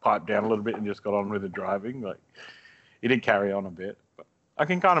piped down a little bit and just got on with the driving. He did carry on a bit, but I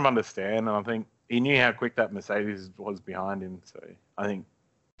can kind of understand, and I think he knew how quick that Mercedes was behind him. So I think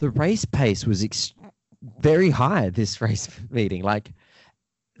the race pace was very high this race meeting.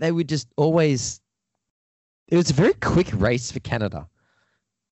 They would just always. It was a very quick race for Canada.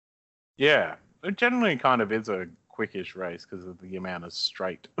 Yeah, it generally kind of is a quickish race because of the amount of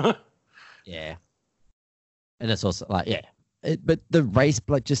straight. Yeah, and it's also but the race,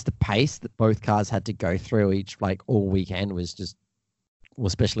 just the pace that both cars had to go through each all weekend was just, well,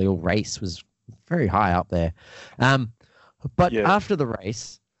 especially all race was very high up there. But after the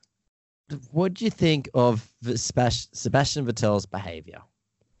race, what do you think of Sebastian Vettel's behavior?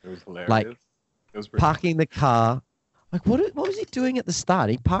 It was hilarious. It was parking the car. What was he doing at the start?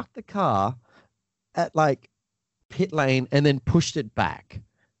 He parked the car at pit lane and then pushed it back.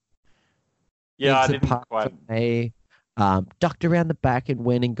 Yeah, I didn't quite. Ducked around the back and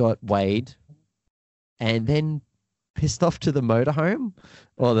went and got weighed, and then pissed off to the motorhome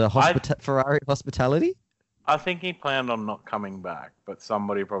or the Ferrari hospitality. I think he planned on not coming back, but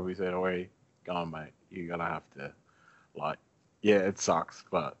somebody probably said, "Oi, go on, mate. You're gonna have to, yeah, it sucks,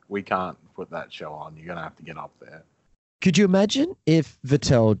 but we can't put that show on. You're gonna have to get up there." Could you imagine if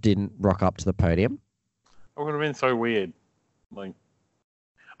Vettel didn't rock up to the podium? It would have been so weird.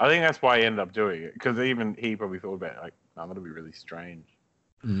 I think that's why he ended up doing it, because even he probably thought about it, I'm going to be really strange.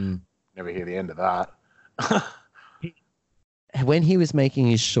 Never hear the end of that. When he was making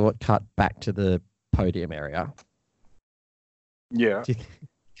his shortcut back to the podium area, yeah,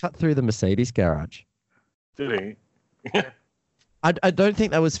 cut through the Mercedes garage. Did he? I don't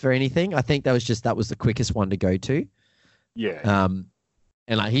think that was for anything. I think that was the quickest one to go to. Yeah.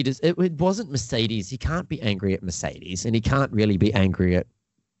 And it wasn't Mercedes. He can't be angry at Mercedes, and he can't really be angry at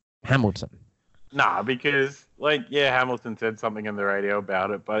Hamilton. Nah, because Hamilton said something in the radio about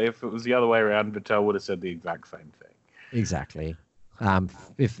it, but if it was the other way around, Vettel would have said the exact same thing. Exactly.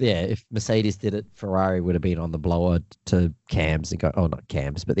 If Mercedes did it, Ferrari would have been on the blower to cams and go, not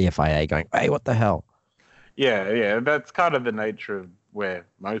cams, but the FIA going, hey, what the hell? Yeah, that's kind of the nature of where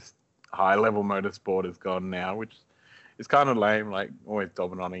most high-level motorsport has gone now, which is kind of lame, always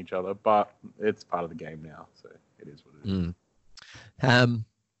dobbing on each other, but it's part of the game now, so it is what it is.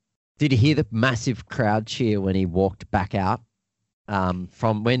 Did you hear the massive crowd cheer when he walked back out?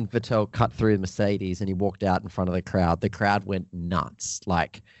 From when Vettel cut through Mercedes and he walked out in front of the crowd went nuts.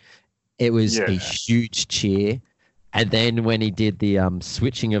 It was a huge cheer. And then when he did the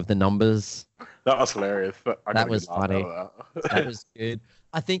switching of the numbers, that was hilarious. That was funny. That was good.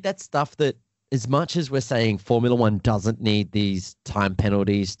 I think that's stuff that, as much as we're saying Formula One doesn't need these time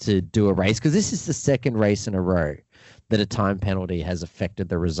penalties to do a race, because this is the second race in a row that a time penalty has affected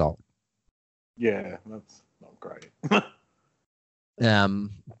the result. Yeah, that's not great.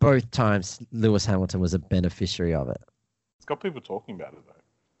 Both times Lewis Hamilton was a beneficiary of it. It's got people talking about it,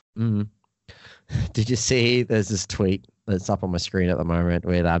 though. Did you see there's this tweet that's up on my screen at the moment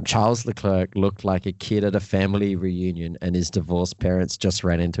where Charles Leclerc looked like a kid at a family reunion and his divorced parents just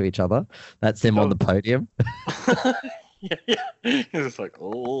ran into each other? That's them on the podium. Yeah. It's just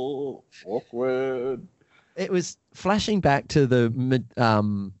oh, awkward. It was flashing back to the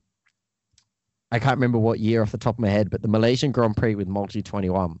I can't remember what year off the top of my head, but the Malaysian Grand Prix with Multi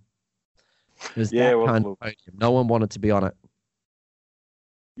 21. It was that kind of podium. No one wanted to be on it.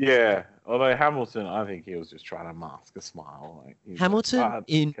 Yeah, although Hamilton, I think he was just trying to mask a smile. Hamilton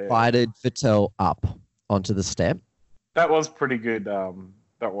invited Vettel up onto the step. That was pretty good.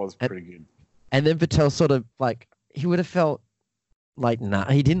 Pretty good. And then Vettel sort of he would have felt nah,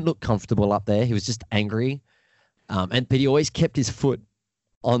 he didn't look comfortable up there. He was just angry. But he always kept his foot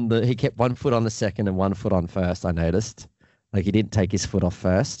he kept one foot on the second and one foot on first, I noticed. He didn't take his foot off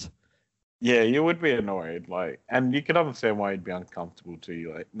first. Yeah, you would be annoyed, and you can understand why you'd be uncomfortable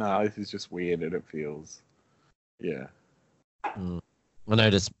too. Nah, this is just weird and it feels, yeah. I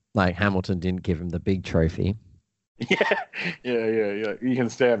noticed, Hamilton didn't give him the big trophy. Yeah. You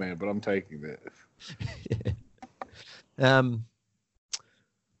can stand there, but I'm taking this.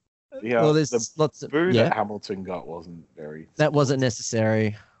 Well, there's lots of that Hamilton got wasn't very. That wasn't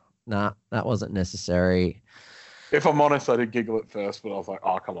necessary. nah, that wasn't necessary. If I'm honest, I did giggle at first, but I was like,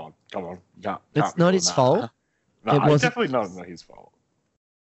 oh, come on. Can't It's be not doing his that. fault. No, It it's wasn't. definitely not his fault.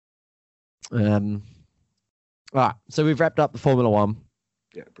 All right, so we've wrapped up the Formula One.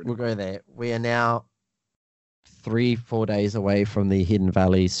 Yeah, we'll go there. We are now 3-4 days away from the Hidden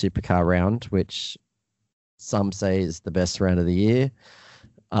Valley Supercar round, which some say is the best round of the year.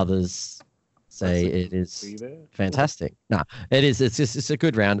 Others say it is fantastic. No, it is. It's a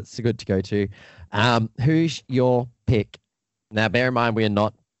good round. It's good to go to. Who's your pick? Now, bear in mind, we are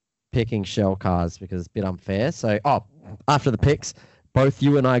not picking shell cars because it's a bit unfair. So, after the picks, both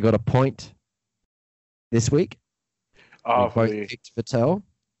you and I got a point this week. Oh, we both picked Vettel.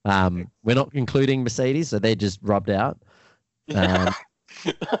 We're not including Mercedes, so they're just rubbed out.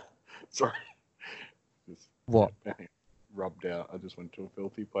 Sorry. What? Rubbed out. I just went to a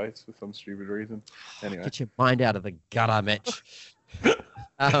filthy place for some stupid reason. Anyway. Get your mind out of the gutter, Mitch.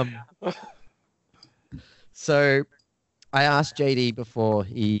 So I asked JD before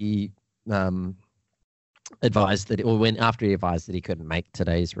he advised that, or when after he advised that he couldn't make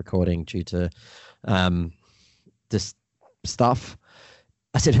today's recording due to this stuff.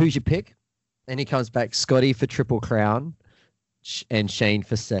 I said, "Who's your pick?" And he comes back, Scotty for Triple Crown and Shane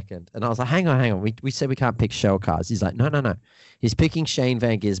for second. And I was like, hang on. We said we can't pick shell cars. He's like, no. He's picking Shane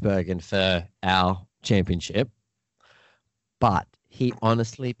Van Gisbergen for our championship. But he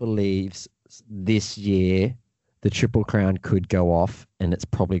honestly believes this year the Triple Crown could go off and it's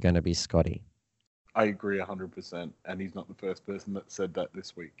probably going to be Scotty. I agree 100%. And he's not the first person that said that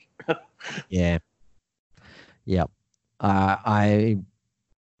this week. Yeah. Yep. I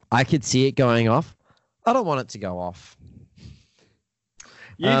could see it going off. I don't want it to go off.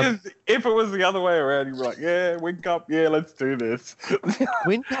 If it was the other way around, you'd be like, yeah, Win Cup, yeah, let's do this.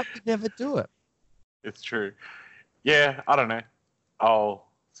 Win Cup would never do it. It's true. Yeah, I don't know. I'll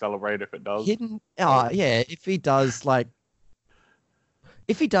celebrate if it does. Yeah, if he does, I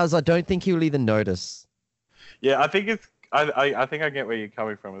don't think he'll even notice. Yeah, I think I think I get where you're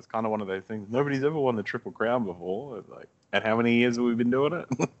coming from. It's kind of one of those things. Nobody's ever won the Triple Crown before. It's like, and how many years have we been doing it?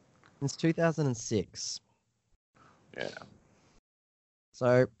 Since 2006. Yeah.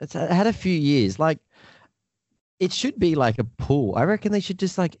 So it had a few years. It should be like a pool. I reckon they should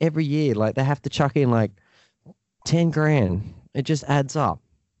just every year, they have to chuck in 10 grand. It just adds up.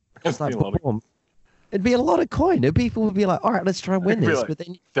 Just boom. It'd be a lot of coin. People would be like, all right, let's try and win this. But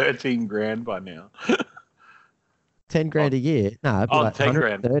then 13 grand by now. 10 grand a year. No, it'd be 10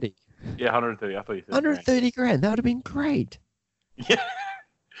 130. Grand. Yeah, 130. I thought you said 130 grand. That would have been great. Yeah.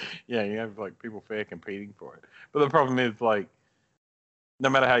 Yeah, you have people fair competing for it. But the problem is no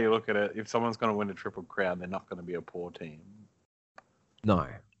matter how you look at it, if someone's going to win a Triple Crown, they're not going to be a poor team. No.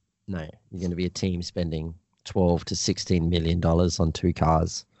 You're going to be a team spending $12 to $16 million on 2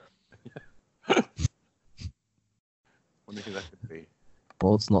 cars. What do you think that could be?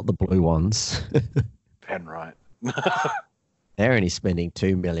 Well, it's not the blue ones. Penrite. They're only spending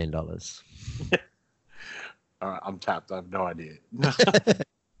 $2 million. All right, I'm tapped. I have no idea.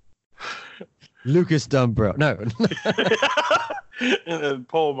 Lucas Dumbrell. No. And then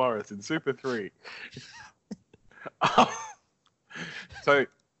Paul Morris in Super 3. So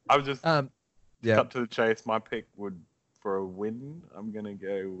I've just cut to the chase. My pick for a win, I'm going to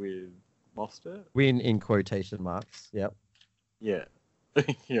go with Mostert. Win in quotation marks. Yep. Yeah.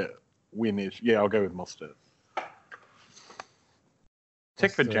 Yeah. Win-ish. Yeah, I'll go with Mostert.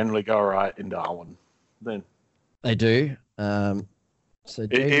 Tickford generally go all right in Darwin. Then they do. So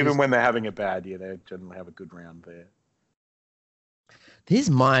even when they're having a bad year, they generally have a good round there. Here's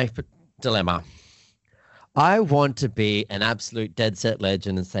my dilemma. I want to be an absolute dead set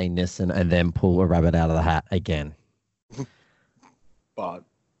legend and say Nissan and then pull a rabbit out of the hat again. But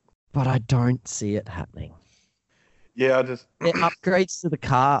I don't see it happening. Yeah, It upgrades to the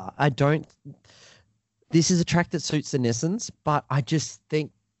car. This is a track that suits the Nissans, but I just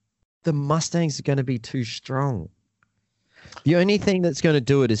think the Mustangs are going to be too strong. The only thing that's going to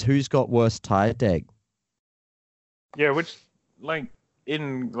do it is who's got worse tire deg. Yeah, which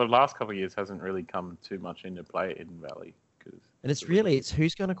in the last couple of years hasn't really come too much into play in Valley. And it's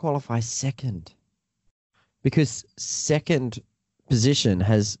who's going to qualify second. Because second position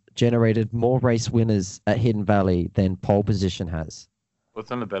has generated more race winners at Hidden Valley than pole position has. Well, it's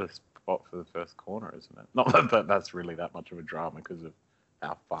in a better spot for the first corner, isn't it? Not that that's really that much of a drama because of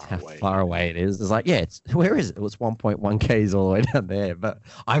how far away it is. It's where is it? It was 1.1 Ks all the way down there, but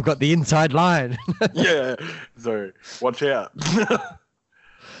I've got the inside line. Yeah, so watch out.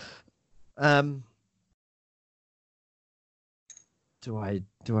 Do I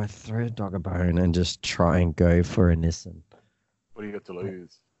throw a dog a bone and just try and go for a Nissan? What do you got to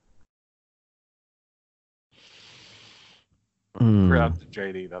lose? Round to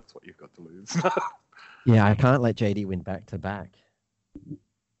JD, that's what you've got to lose. Yeah, I can't let JD win back to back.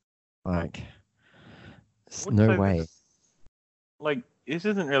 Like, no way. This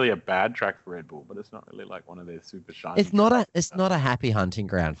isn't really a bad track for Red Bull, but it's not really like one of their super shiny. It's not a happy hunting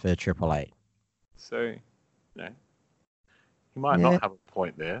ground for Triple Eight. So, he might not have a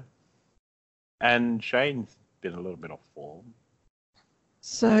point there. And Shane's been a little bit off form.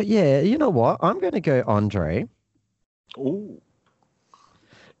 So yeah, you know what? I'm going to go Andre. Ooh.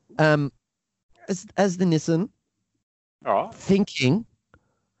 As the Nissan. All right. Thinking,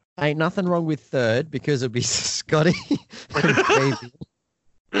 ain't nothing wrong with third because it'll be Scotty and Fabian.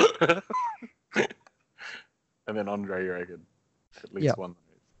 And then Andre, you reckon? At least one race.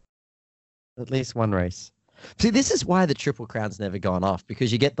 At least one race. See, this is why the Triple Crown's never gone off,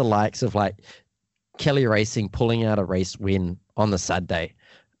 because you get the likes of like Kelly Racing pulling out a race win on the Saturday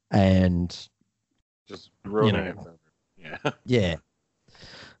and just ruining it. Yeah.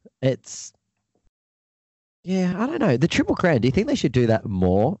 Yeah. I don't know. The Triple Crown, do you think they should do that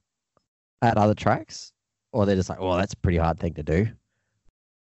more at other tracks? Or they're just like, oh, that's a pretty hard thing to do?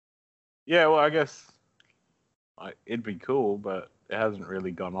 Yeah, well, I guess it'd be cool, but it hasn't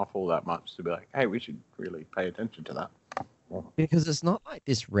really gone off all that much to be like, hey, we should really pay attention to that. Because it's not like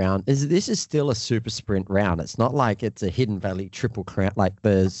this round. This is still a super sprint round. It's not like it's a Hidden Valley Triple Crown, like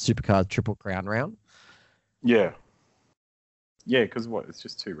the Supercars Triple Crown round. Yeah. Yeah, because it's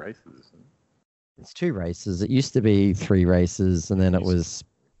just 2 races, isn't it? It's 2 races. It used to be 3 races, and then it was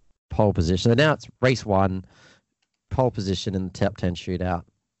pole position. So now it's race 1, pole position in the top 10 shootout,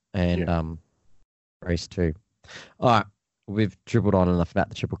 and race 2. All right, we've dribbled on enough about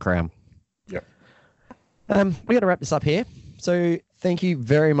the Triple Crown. Yep. We're going to wrap this up here. So thank you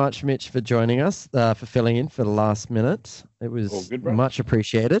very much, Mitch, for joining us, for filling in for the last minute. It was much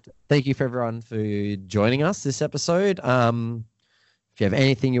appreciated. Thank you for everyone for joining us this episode. If you have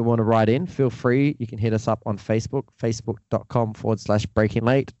anything you want to write in, feel free. You can hit us up on Facebook, facebook.com/Breaking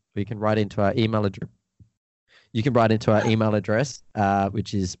Late. Or you can write into our email address. You can write into our email address,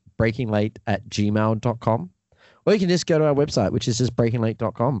 which is breakinglate@gmail.com. Or you can just go to our website, which is just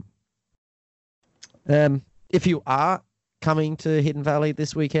breakinglate.com. If you are coming to Hidden Valley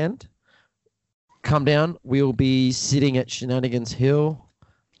this weekend, come down. We'll be sitting at Shenanigans Hill.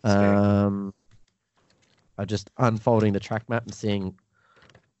 Just unfolding the track map and seeing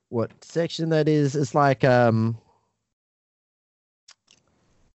what section that is. It's like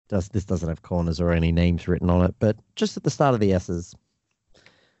this doesn't have corners or any names written on it, but just at the start of the S's.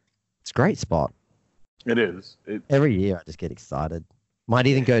 It's a great spot. It is. Every year I just get excited. Might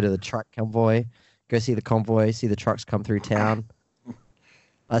even go to the truck convoy, go see the convoy, see the trucks come through town.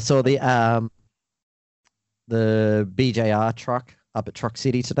 I saw the BJR truck up at Truck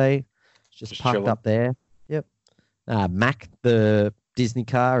City today. Just parked chilling up there. Yep. Mac, the Disney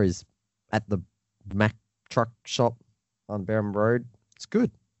car, is at the Mac truck shop on Barham Road. It's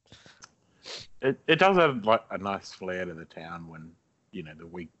good. It does have like a nice flair to the town when, the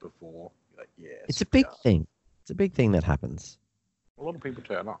week before. Like, it's a big thing. It's a big thing that happens. A lot of people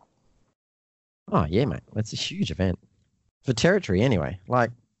turn up. Oh, yeah, mate. It's a huge event. For territory, anyway.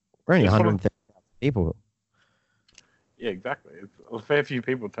 Like, we're only 130,000 people. Yeah, exactly. A fair few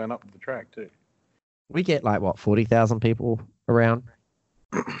people turn up at the track, too. We get, 40,000 people around?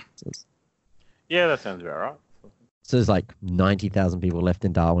 Yeah, that sounds about right. So there's, 90,000 people left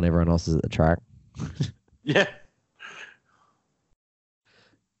in Darwin. Everyone else is at the track. Yeah.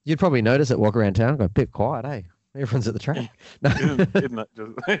 You'd probably notice it, walk around town, go, a bit quiet, eh? Everyone's at the track. No. Isn't that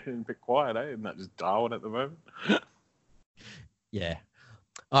just a bit quiet, eh? Isn't that just Darwin at the moment? Yeah.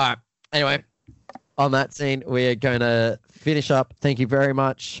 All right. Anyway, on that scene, we're going to finish up. Thank you very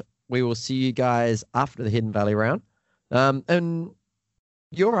much. We will see you guys after the Hidden Valley round. And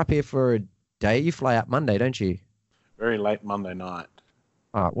you're up here for a day. You fly out Monday, don't you? Very late Monday night.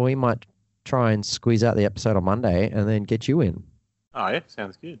 All right. Well, we might try and squeeze out the episode on Monday and then get you in. Oh, yeah.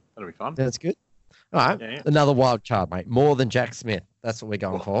 Sounds good. That'll be fun. That's good. All right. Yeah. Another wild card, mate. More than Jack Smith. That's what we're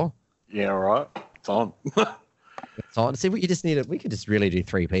going for. Yeah, all right. It's on. It's on. See, we just need it. We could just really do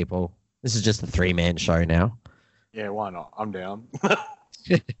 3 people. This is just a 3-man show now. Yeah, why not? I'm down. All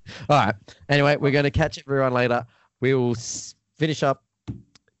right. Anyway, we're going to catch everyone later. We will finish up.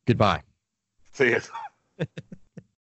 Goodbye. See you.